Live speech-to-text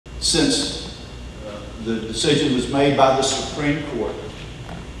since the decision was made by the Supreme Court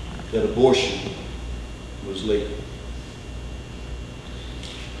that abortion was legal.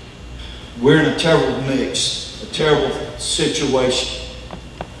 We're in a terrible mix, a terrible situation.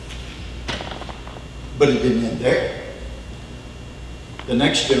 But it didn't end there. The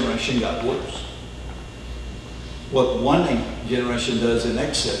next generation got worse. What one generation does in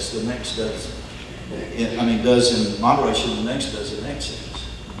excess, the next does in moderation, the next does in excess.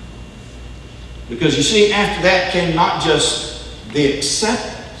 Because you see, after that came not just the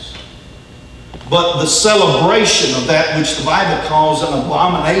acceptance, but the celebration of that which the Bible calls an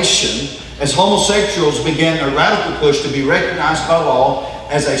abomination, as homosexuals began their radical push to be recognized by law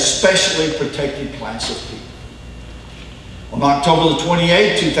as a specially protected class of people. On October the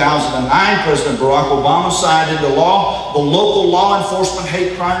 28th, 2009, President Barack Obama signed into law the Local Law Enforcement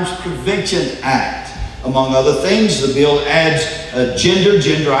Hate Crimes Prevention Act. Among other things, the bill adds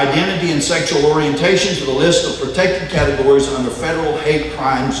gender identity, and sexual orientation to the list of protected categories under federal hate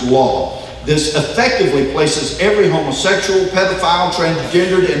crimes law. This effectively places every homosexual, pedophile,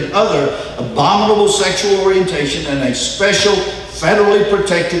 transgendered, and other abominable sexual orientation in a special federally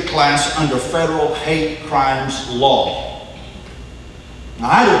protected class under federal hate crimes law. Now,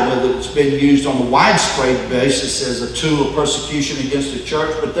 I don't know that it's been used on a widespread basis as a tool of persecution against the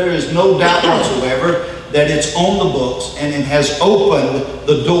church, but there is no doubt whatsoever that it's on the books, and it has opened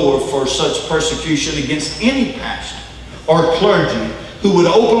the door for such persecution against any pastor or clergy who would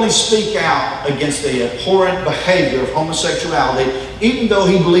openly speak out against the abhorrent behavior of homosexuality, even though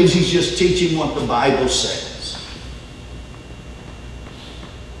he believes he's just teaching what the Bible says.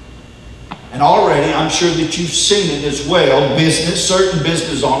 And already, I'm sure that you've seen it as well, certain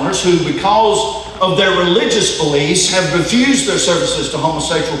business owners who, because of their religious beliefs, have refused their services to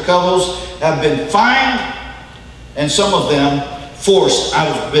homosexual couples, have been fined, and some of them forced out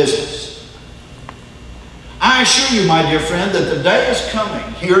of business. I assure you, my dear friend, that the day is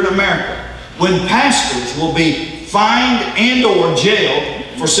coming here in America when pastors will be fined and or jailed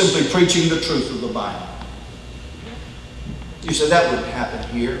for simply preaching the truth of the Bible. You said that wouldn't happen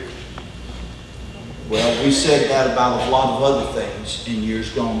here. Well, we said that about a lot of other things in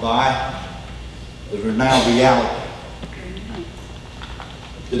years gone by that are now reality.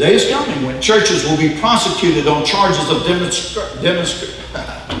 The day is coming when churches will be prosecuted on charges of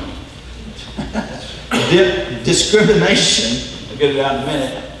discrimination, I'll get it out in a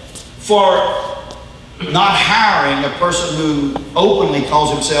minute, for not hiring a person who openly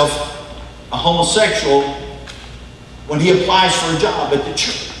calls himself a homosexual when he applies for a job at the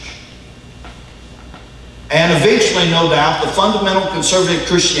church. And eventually, no doubt, the fundamental conservative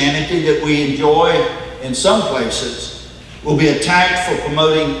Christianity that we enjoy in some places will be attacked for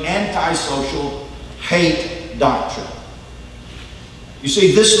promoting antisocial hate doctrine. You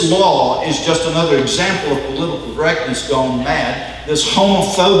see, this law is just another example of political correctness gone mad. This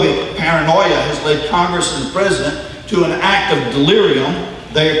homophobic paranoia has led Congress and the President to an act of delirium.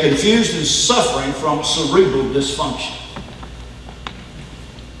 They are confused and suffering from cerebral dysfunction.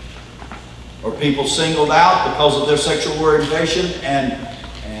 Or people singled out because of their sexual orientation and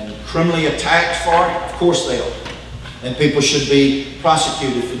criminally attacked for it? Of course they are. And people should be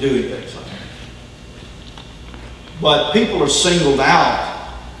prosecuted for doing things like that. But people are singled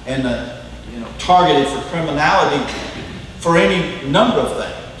out and targeted for criminality for any number of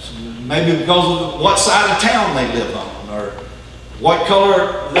things. Maybe because of what side of town they live on, or what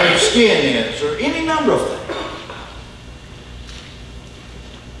color their skin is, or any number of things.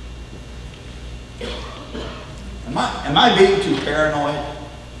 Am I being too paranoid?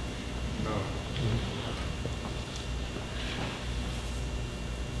 No.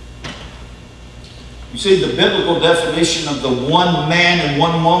 You see, the biblical definition of the one man and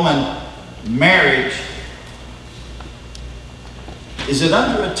one woman marriage, is it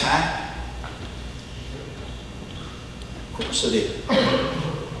under attack? Of course it is.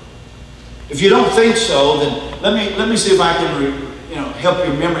 If you don't think so, then let me see if I can help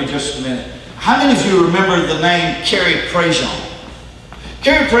your memory just a minute. How many of you remember the name Carrie Prejean?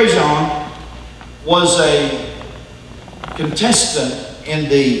 Carrie Prejean was a contestant in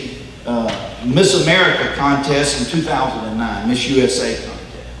the Miss America contest in 2009, Miss USA contest.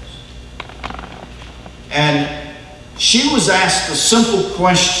 And she was asked a simple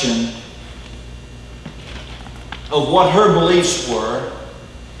question of what her beliefs were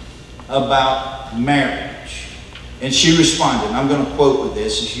about marriage. And she responded, and I'm going to quote with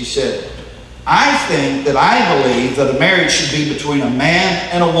this, and she said, I believe that a marriage should be between a man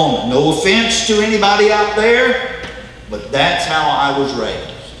and a woman. No offense to anybody out there, but that's how I was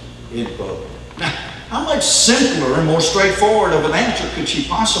raised. End quote. How much simpler and more straightforward of an answer could she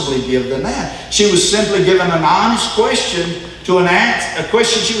possibly give than that? She was simply given an honest question to a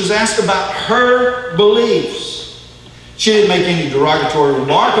question she was asked about her beliefs. She didn't make any derogatory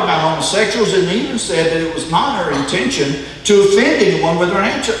remark about homosexuals and even said that it was not her intention to offend anyone with her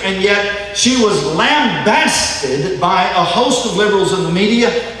answer. And yet she was lambasted by a host of liberals in the media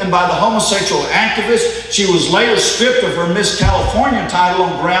and by the homosexual activists. She was later stripped of her Miss California title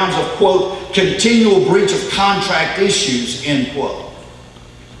on grounds of, quote, continual breach of contract issues, end quote.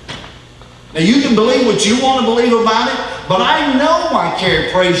 Now you can believe what you want to believe about it, but I know why Carrie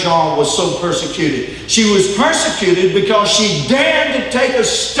Prejean was so persecuted. She was persecuted because she dared to take a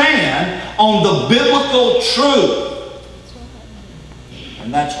stand on the biblical truth.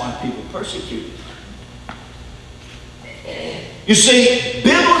 And that's why people persecuted her. You see,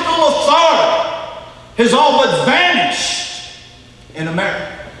 biblical authority has all but vanished in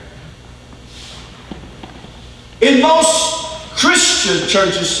America. In most Christian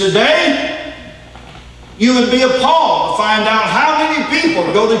churches today, you would be appalled to find out how many people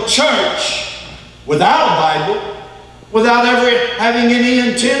go to church without a Bible, without ever having any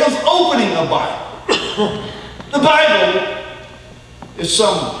intent of opening a Bible. The Bible is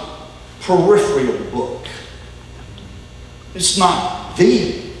some peripheral book. It's not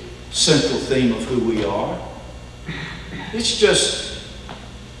the central theme of who we are. It's just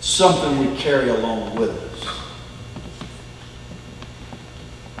something we carry along with us.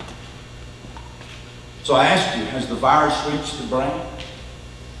 So I ask you, has the virus reached the brain?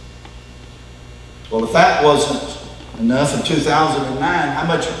 Well, if that wasn't enough in 2009, how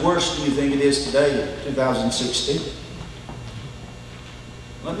much worse do you think it is today in 2016?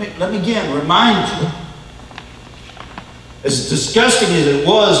 Let me again remind you, as disgusting as it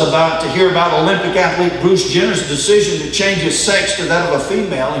was to hear about Olympic athlete Bruce Jenner's decision to change his sex to that of a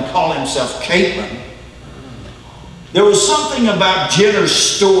female and call himself Caitlyn, there was something about Jenner's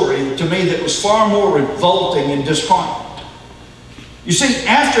story to me that was far more revolting and disheartening. You see,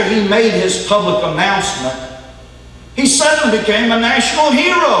 after he made his public announcement, he suddenly became a national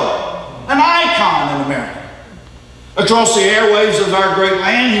hero, an icon in America. Across the airwaves of our great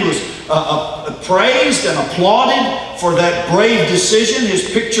land, he was praised and applauded for that brave decision. His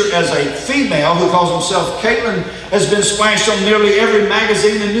picture as a female who calls himself Caitlyn has been splashed on nearly every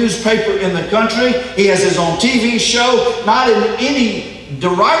magazine and newspaper in the country. He has his own TV show. Not in any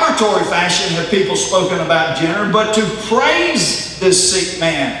derogatory fashion have people spoken about Jenner, but to praise this sick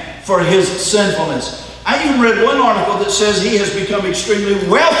man for his sinfulness. I even read one article that says he has become extremely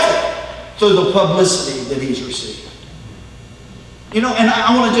wealthy through the publicity that he's received. You know, and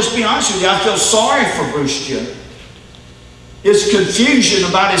I want to just be honest with you, I feel sorry for Bruce Jenner. His confusion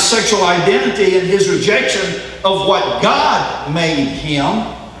about his sexual identity and his rejection of what God made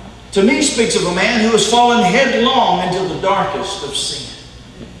him, to me speaks of a man who has fallen headlong into the darkest of sin.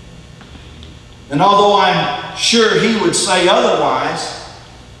 And although I'm sure he would say otherwise,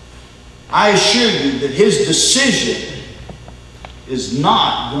 I assure you that his decision is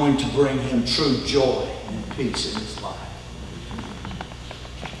not going to bring him true joy and peace in his life.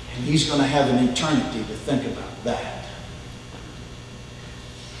 And he's going to have an eternity to think about that.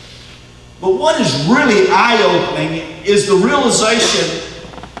 But what is really eye-opening is the realization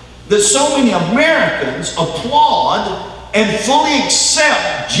that so many Americans applaud and fully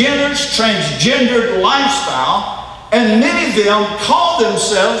accept Jenner's transgendered lifestyle, and many of them call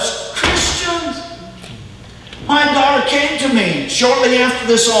themselves Christians. My daughter came to me shortly after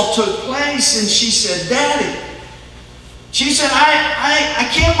this all took place, and she said, "Daddy," she said, I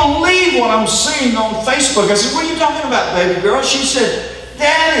can't believe what I'm seeing on Facebook. I said, "What are you talking about, baby girl?" She said,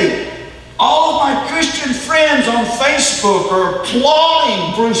 "Daddy, all of my Christian friends on Facebook are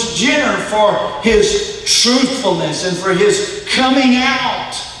applauding Bruce Jenner for his truthfulness and for his coming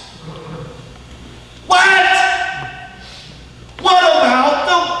out." What? What about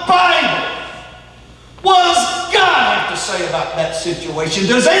the Bible? What does God have to say about that situation?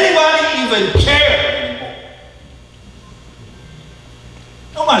 Does anybody even care anymore?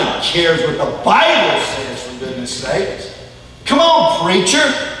 Nobody cares what the Bible says, for goodness sakes. Come on,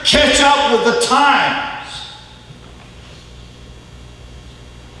 preacher, catch up with the times.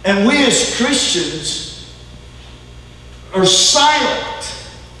 And we as Christians are silent.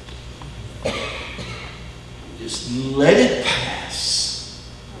 Just let it pass.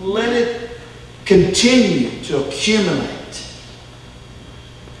 Let it continue to accumulate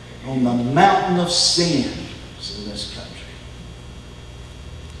on the mountain of sins in this country.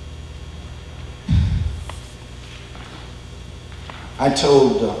 I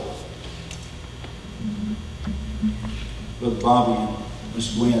told Brother Bobby and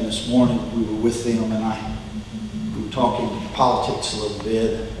Miss Gwen this morning, we were with them, and we were talking politics a little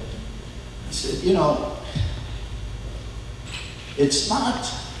bit. I said, you know, it's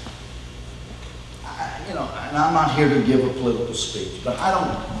not, you know, and I'm not here to give a political speech, but I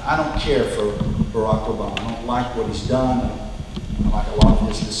don't care for Barack Obama. I don't like what he's done. I don't like a lot of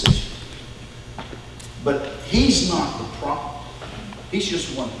his decisions. But he's not the problem. He's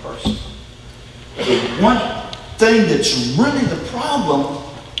just one person. The one thing that's really the problem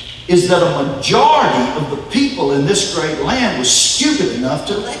is that a majority of the people in this great land was stupid enough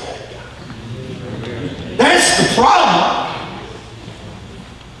to let that guy. That's the problem.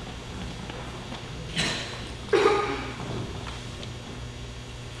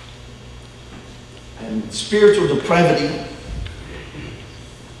 And spiritual depravity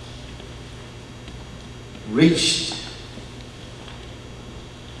reached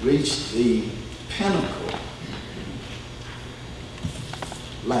the pinnacle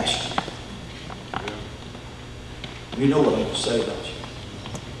last year. You know what I'm going to say about you.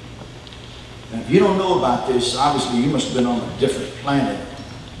 Now, if you don't know about this, obviously you must have been on a different planet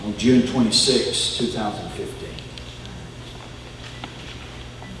on June 26, 2015.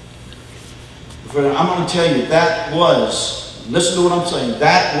 I'm going to tell you, that was, listen to what I'm saying,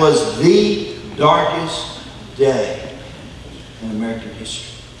 that was the darkest day in American history.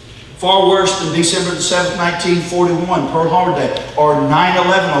 Far worse than December the 7th, 1941, Pearl Harbor Day, or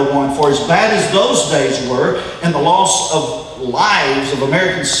 9/11/01. For as bad as those days were, and the loss of lives of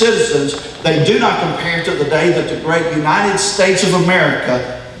American citizens, they do not compare to the day that the great United States of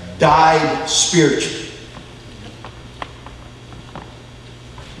America died spiritually.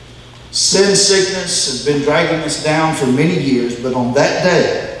 Sin sickness has been dragging us down for many years, but on that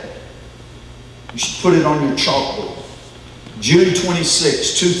day, you should put it on your chalkboard. June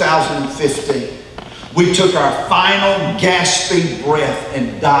 26, 2015, we took our final gasping breath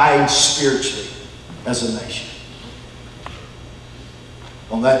and died spiritually as a nation.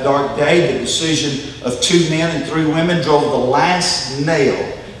 On that dark day, the decision of 2 men and 3 women drove the last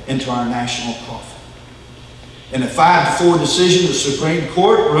nail into our national coffin. In a 5-4 decision, the Supreme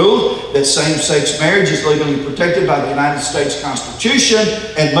Court ruled that same-sex marriage is legally protected by the United States Constitution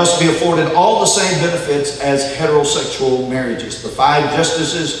and must be afforded all the same benefits as heterosexual marriages. The 5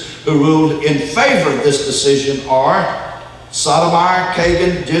 justices who ruled in favor of this decision are Sotomayor,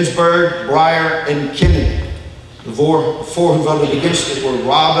 Kagan, Ginsburg, Breyer, and Kennedy. The 4 who voted against it were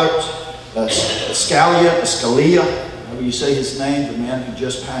Robert Scalia, however you say his name, the man who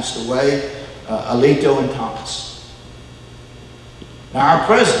just passed away, Alito, and Thomas. Now, our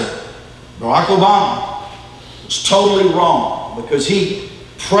president, Barack Obama, was totally wrong because he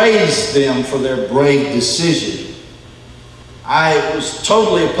praised them for their brave decision. I was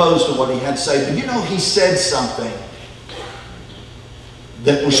totally opposed to what he had to say, but you know, he said something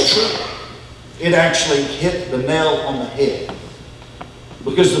that was true. It actually hit the nail on the head.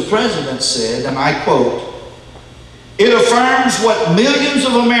 Because the president said, and I quote, "It affirms what millions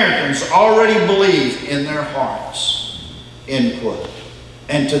of Americans already believe in their hearts," end quote.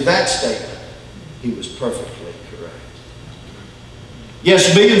 And to that statement, he was perfectly correct.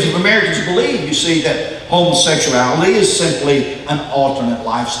 Yes, millions of Americans believe, you see, that homosexuality is simply an alternate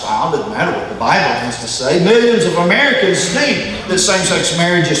lifestyle. It doesn't matter what the Bible has to say. Millions of Americans think that same-sex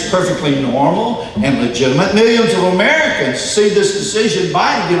marriage is perfectly normal and legitimate. Millions of Americans see this decision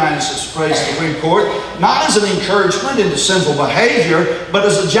by the United States Supreme Court not as an encouragement into sinful behavior, but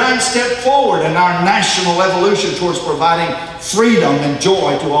as a giant step forward in our national evolution towards providing freedom and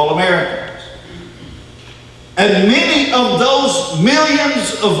joy to all Americans. And many of those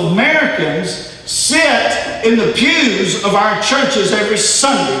millions of Americans sit in the pews of our churches every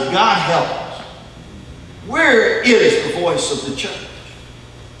Sunday. God help us. Where is the voice of the church?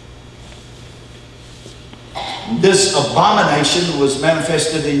 This abomination was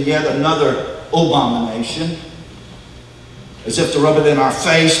manifested in yet another abomination. As if to rub it in our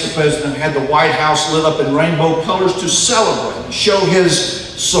face, the president had the White House lit up in rainbow colors to celebrate and show his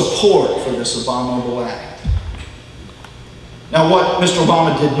support for this abominable act. Now, what Mr.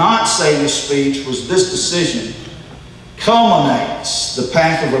 Obama did not say in his speech was this decision culminates the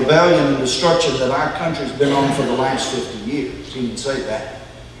path of rebellion and destruction that our country's been on for the last 50 years. He didn't say that.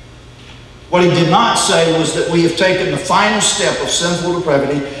 What he did not say was that we have taken the final step of sinful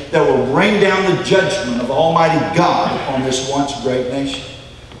depravity that will bring down the judgment of Almighty God upon this once great nation.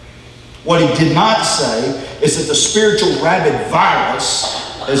 What he did not say is that the spiritual rabid virus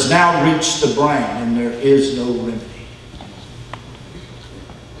has now reached the brain and there is no remedy.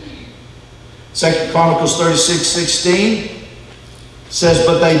 2 Chronicles 36:16 says,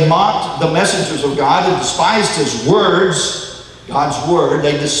 "But they mocked the messengers of God and despised his words. God's word.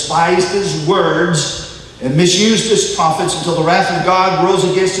 They despised his words and misused his prophets until the wrath of God rose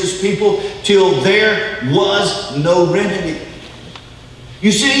against his people till there was no remedy.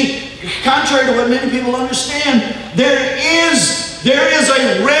 You see, contrary to what many people understand, there is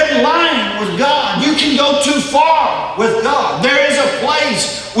a red line with God. You can go too far with God. There is a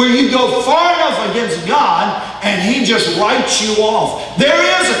place where you go far enough against God and he just writes you off.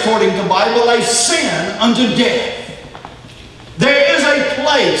 There is, according to the Bible, a sin unto death. There is a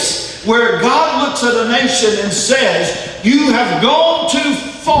place where God looks at a nation and says, you have gone too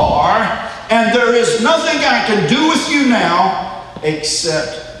far and there is nothing I can do with you now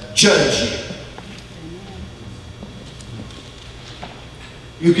except judge you.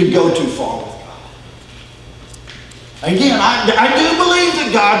 You can go too far with God. Again, I do believe that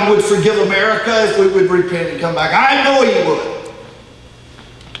God would forgive America if we would repent and come back. I know he would.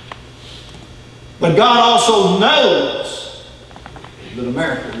 But God also knows that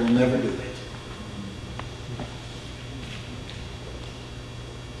America will never do it.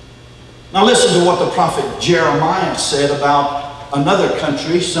 Now listen to what the prophet Jeremiah said about another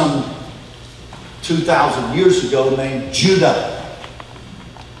country some 2,000 years ago named Judah.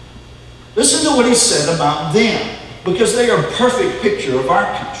 Listen to what he said about them, because they are a perfect picture of our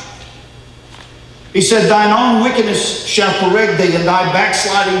country. He said, thine own wickedness shall correct thee, and thy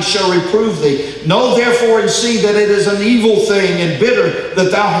backsliding shall reprove thee. Know therefore and see that it is an evil thing and bitter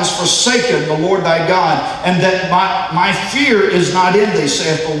that thou hast forsaken the Lord thy God, and that my fear is not in thee,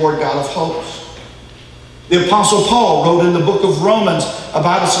 saith the Lord God of hosts. The Apostle Paul wrote in the book of Romans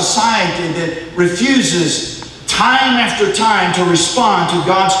about a society that refuses time after time to respond to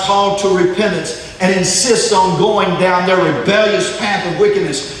God's call to repentance and insists on going down their rebellious path of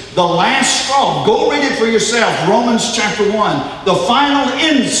wickedness. The last straw, go read it for yourself, Romans chapter 1. The final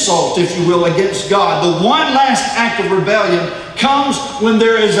insult, if you will, against God, the one last act of rebellion comes when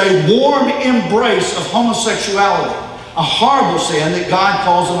there is a warm embrace of homosexuality, a horrible sin that God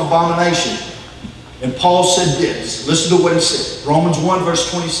calls an abomination. And Paul said this, listen to what he said, Romans 1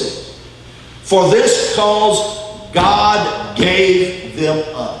 verse 26. For this cause God gave them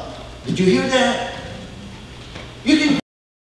up. Did you hear that?